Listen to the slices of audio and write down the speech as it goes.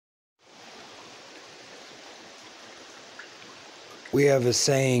We have a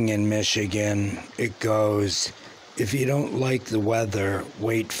saying in Michigan. It goes, if you don't like the weather,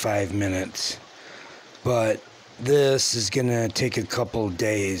 wait 5 minutes. But this is going to take a couple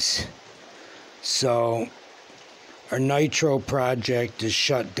days. So our nitro project is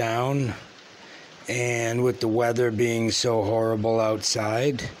shut down. And with the weather being so horrible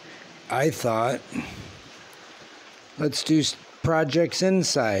outside, I thought, let's do projects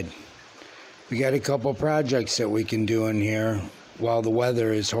inside. We got a couple projects that we can do in here while the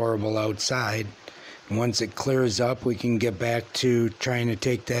weather is horrible outside. And once it clears up, we can get back to trying to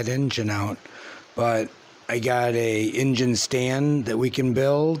take that engine out. But I got a engine stand that we can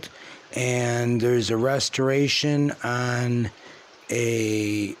build, and there's a restoration on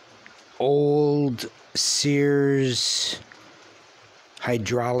a old Sears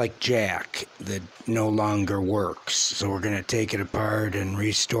hydraulic jack that no longer works. So we're going to take it apart and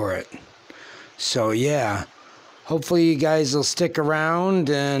restore it. So yeah, hopefully you guys will stick around,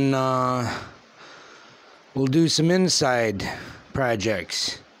 and we'll do some inside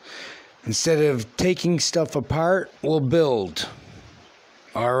projects. Instead of taking stuff apart, we'll build.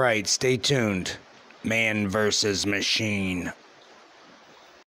 All right, stay tuned. Man versus machine.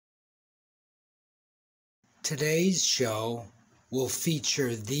 Today's show will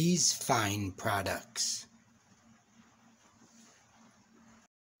feature these fine products.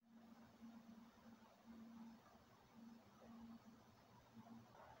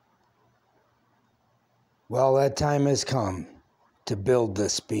 Well, that time has come to build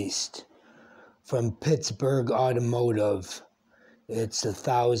this beast. From Pittsburgh Automotive, it's a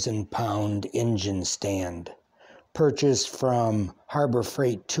 1,000-pound engine stand, purchased from Harbor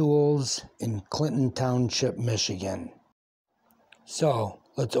Freight Tools in Clinton Township, Michigan. So,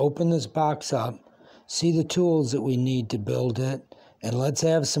 let's open this box up, see the tools that we need to build it, and let's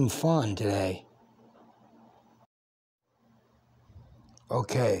have some fun today.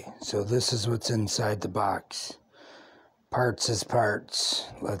 Okay, so this is what's inside the box. Parts as parts.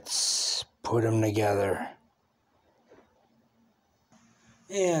 Let's put them together.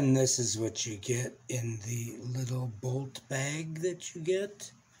 And this is what you get in the little bolt bag that you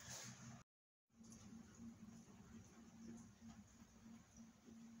get.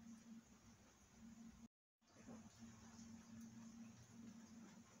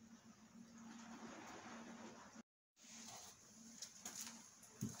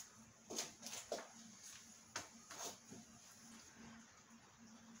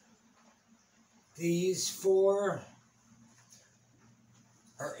 These four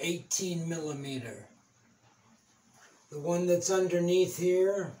are 18 millimeter. The one that's underneath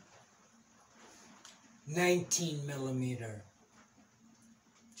here, 19 millimeter.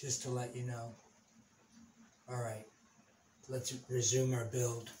 Just to let you know. All right, let's resume our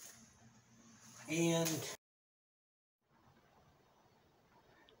build. And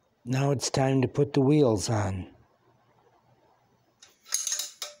now it's time to put the wheels on.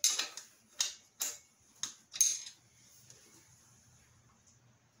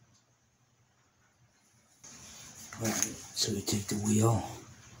 Alright, so we take the wheel,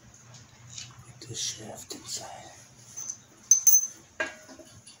 put the shaft inside.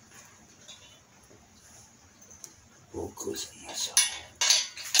 Bolt goes in this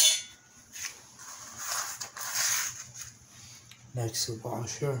way. Next, the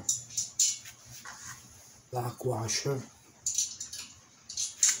washer, lock washer,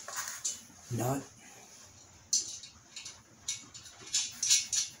 nut,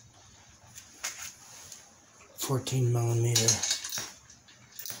 .14 millimeter.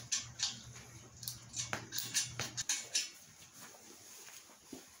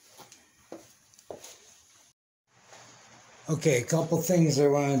 Okay, a couple things I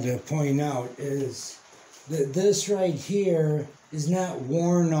wanted to point out is that this right here is not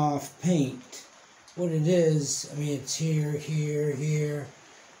worn off paint. What it is, I mean, it's here, here, here.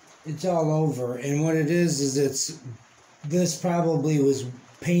 It's all over. And what it is this probably was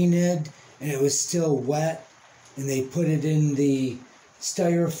painted and it was still wet. And they put it in the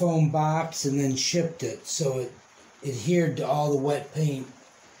styrofoam box and then shipped it, so it adhered to all the wet paint.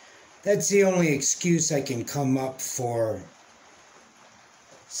 That's the only excuse I can come up for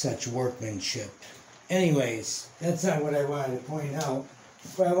such workmanship. Anyways, that's not what I wanted to point out.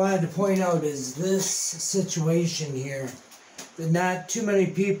 What I wanted to point out is this situation here that not too many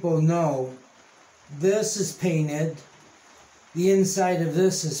people know. This is painted. The inside of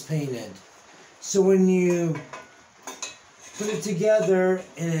this is painted. So when you put it together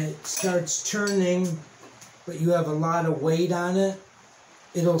and it starts turning, but you have a lot of weight on it,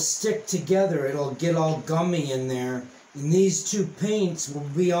 it'll stick together. It'll get all gummy in there. And these two paints will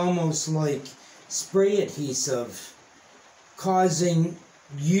be almost like spray adhesive causing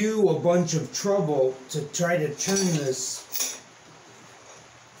you a bunch of trouble to try to turn this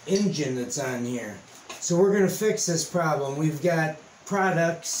engine that's on here. So we're going to fix this problem. We've got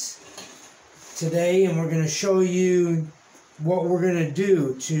products today, and we're going to show you what we're going to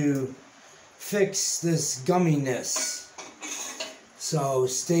do to fix this gumminess. So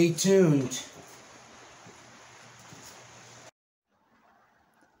stay tuned.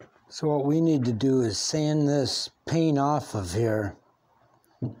 So what we need to do is sand this paint off of here.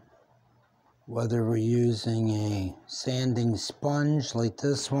 Whether we're using a sanding sponge like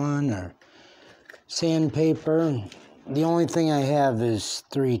this one or sandpaper. The only thing I have is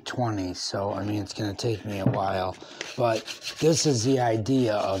 320, so I mean it's going to take me a while. But this is the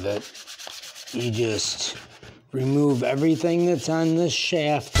idea of it. You just remove everything that's on this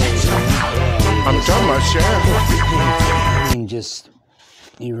shaft. I'm done my shaft. I mean, just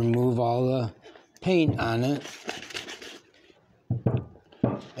you remove all the paint on it.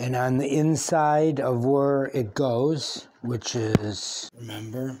 And on the inside of where it goes, which is,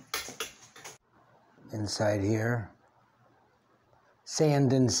 remember, inside here,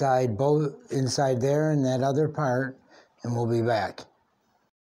 sand inside, both inside there and that other part, and we'll be back.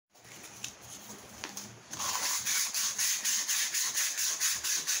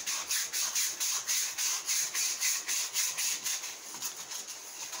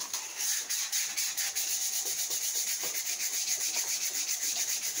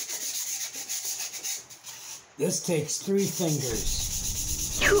 This takes 3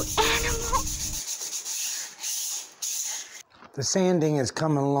 fingers. You animal! The sanding is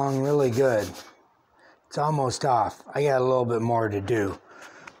coming along really good. It's almost off. I got a little bit more to do.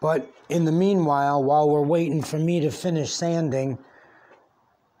 But in the meanwhile, while we're waiting for me to finish sanding,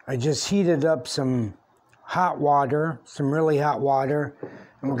 I just heated up some hot water, some really hot water,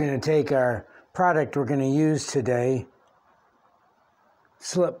 and we're going to take our product we're going to use today,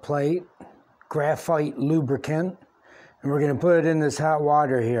 slip plate, graphite lubricant, and we're going to put it in this hot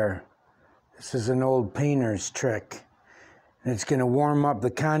water here. This is an old painter's trick. And it's going to warm up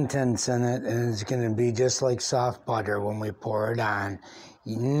the contents in it, and it's going to be just like soft butter when we pour it on.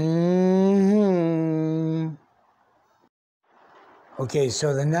 Okay,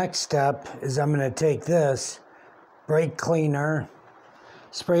 so the next step is I'm going to take this brake cleaner,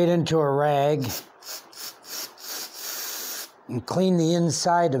 spray it into a rag, and clean the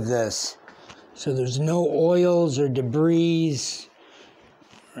inside of this. So there's no oils or debris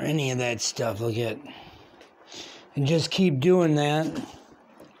or any of that stuff. Look at it. And just keep doing that.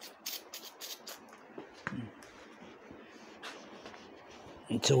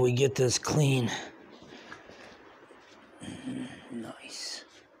 Until we get this clean. Nice.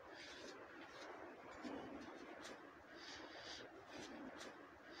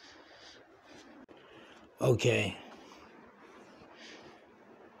 Okay.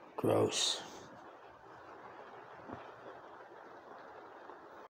 Gross.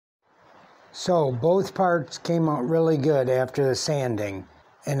 So both parts came out really good after the sanding,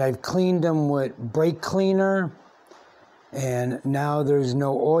 and I've cleaned them with brake cleaner, and now there's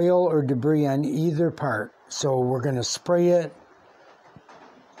no oil or debris on either part. So we're going to spray it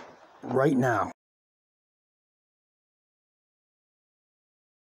right now.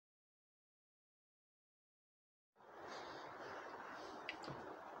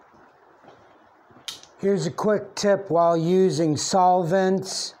 Here's a quick tip while using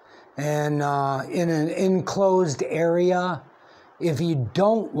solvents and in an enclosed area. If you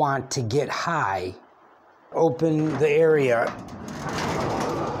don't want to get high, open the area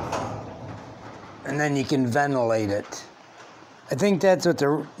and then you can ventilate it. I think that's what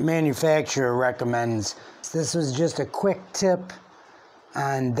the manufacturer recommends. This was just a quick tip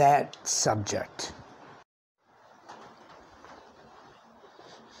on that subject.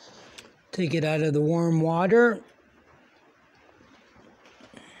 Take it out of the warm water.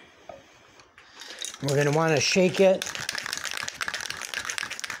 We're going to want to shake it.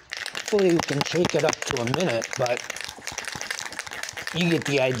 Hopefully we can shake it up to a minute, but you get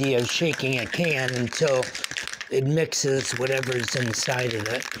the idea of shaking a can until it mixes whatever's inside of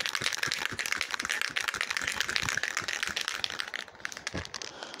it.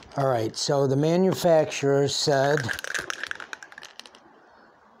 All right, so the manufacturer said,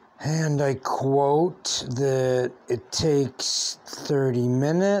 and I quote, that it takes 30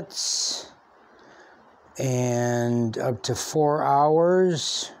 minutes and up to 4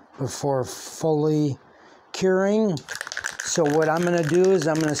 hours before fully curing. So what I'm going to do is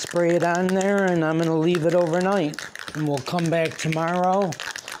I'm going to spray it on there and I'm going to leave it overnight. And we'll come back tomorrow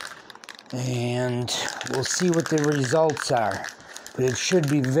and we'll see what the results are. But it should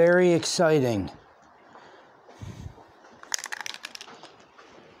be very exciting.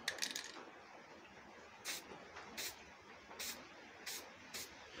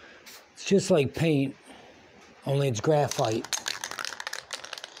 just like paint, only it's graphite.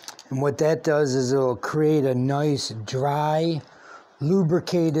 And what that does is it'll create a nice, dry,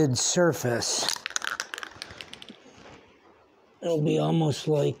 lubricated surface. It'll be almost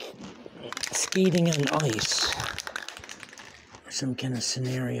like skating on ice. Or some kind of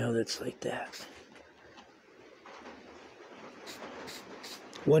scenario that's like that.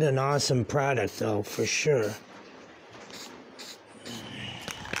 What an awesome product, though, for sure.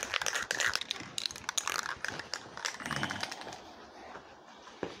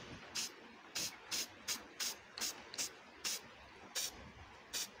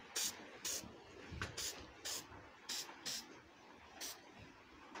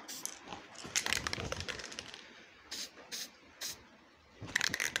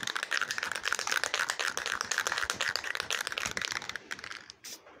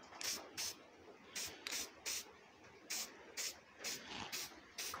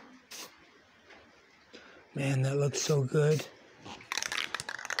 Man, that looks so good.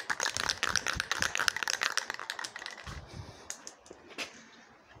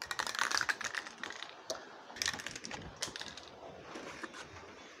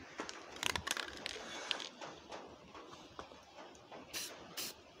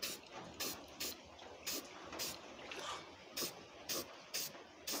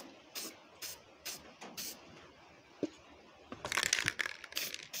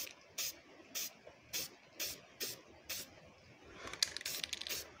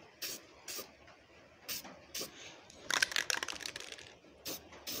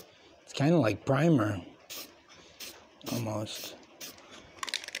 It's kind of like primer, almost.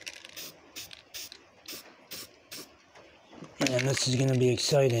 Man, this is going to be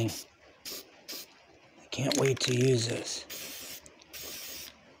exciting. I can't wait to use this.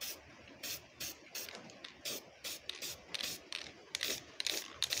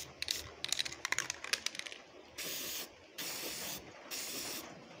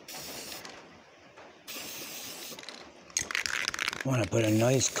 I want to put a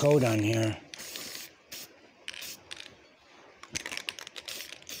nice coat on here.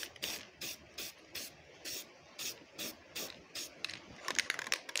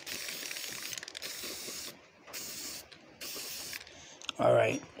 All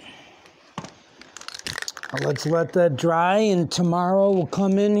right. Well, let's let that dry, and tomorrow we'll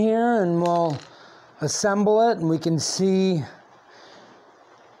come in here and we'll assemble it and we can see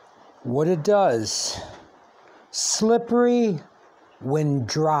what it does. Slippery when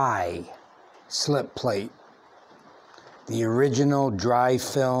dry slip plate. The original dry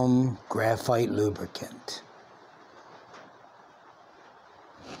film graphite lubricant.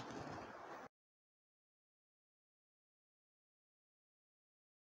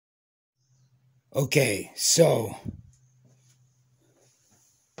 Okay, so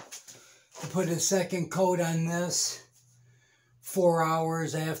I put a second coat on this 4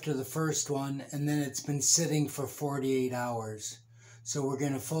 hours after the first one, and then it's been sitting for 48 hours. So we're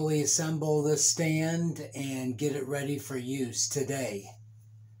going to fully assemble this stand and get it ready for use today.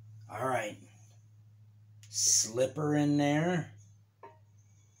 All right. Slipper in there.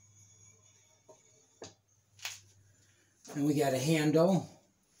 And we got a handle.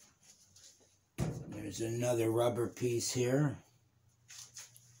 There's another rubber piece here.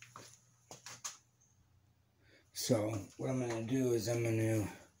 So what I'm going to do is I'm going to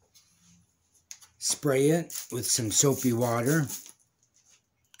spray it with some soapy water.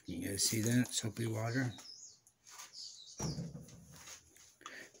 You guys see that? Soapy water.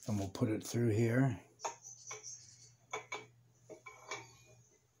 And we'll put it through here.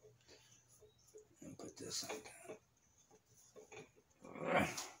 And put this on down.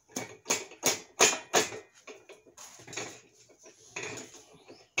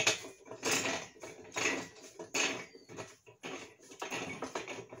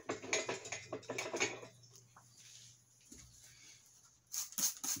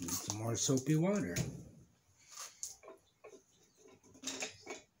 Some more soapy water.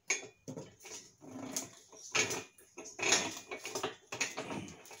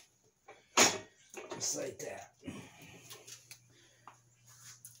 Just like that.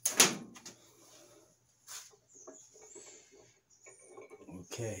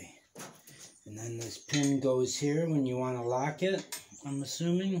 Okay. And then this pin goes here when you want to lock it, I'm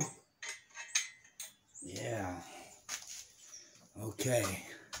assuming. Yeah. Okay.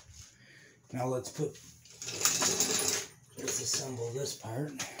 Now let's assemble this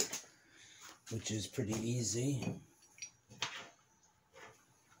part, which is pretty easy.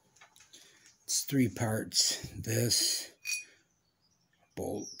 It's 3 parts. This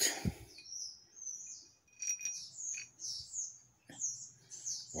bolt,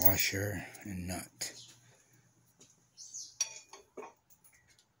 washer and nut.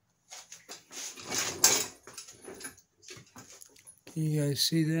 Can you guys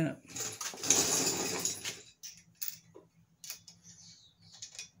see that?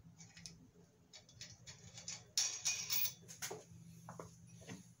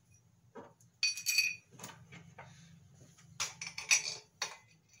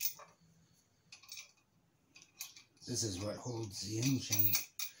 This is what holds the engine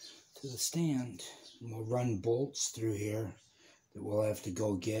to the stand. And we'll run bolts through here that we'll have to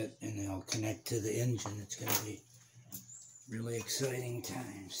go get, and they'll connect to the engine. It's going to be really exciting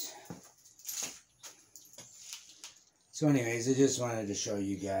times. So anyways, I just wanted to show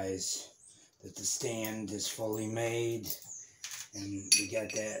you guys that the stand is fully made, and we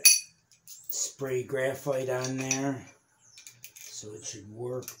got that spray graphite on there, so it should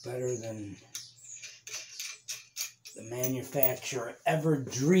work better than the manufacturer ever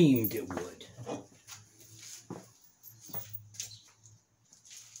dreamed it would.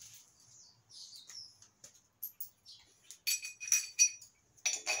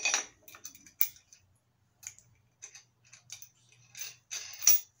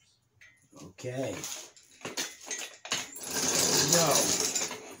 Okay. So,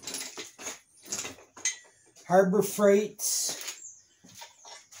 Harbor Freight's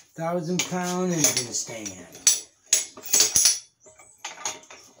 1,000-pound engine stand.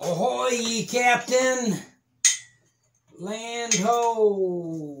 Ahoy, ye captain! Land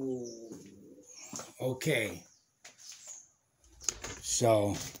ho! Okay.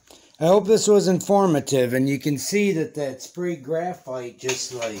 So, I hope this was informative, and you can see that that spray graphite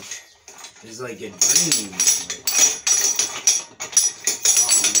just like is like a dream.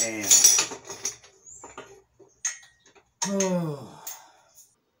 Oh man. Oh.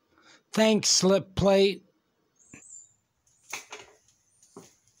 Thanks, slip plate.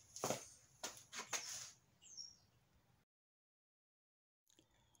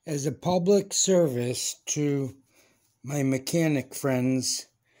 As a public service to my mechanic friends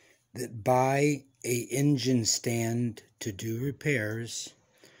that buy a engine stand to do repairs,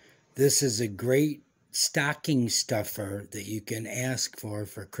 this is a great stocking stuffer that you can ask for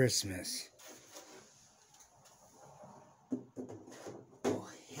Christmas. Oh,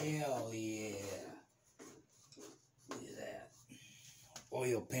 hell yeah. Look at that.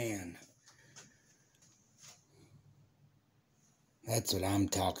 Oil pan. That's what I'm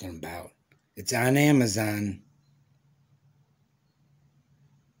talking about. It's on Amazon.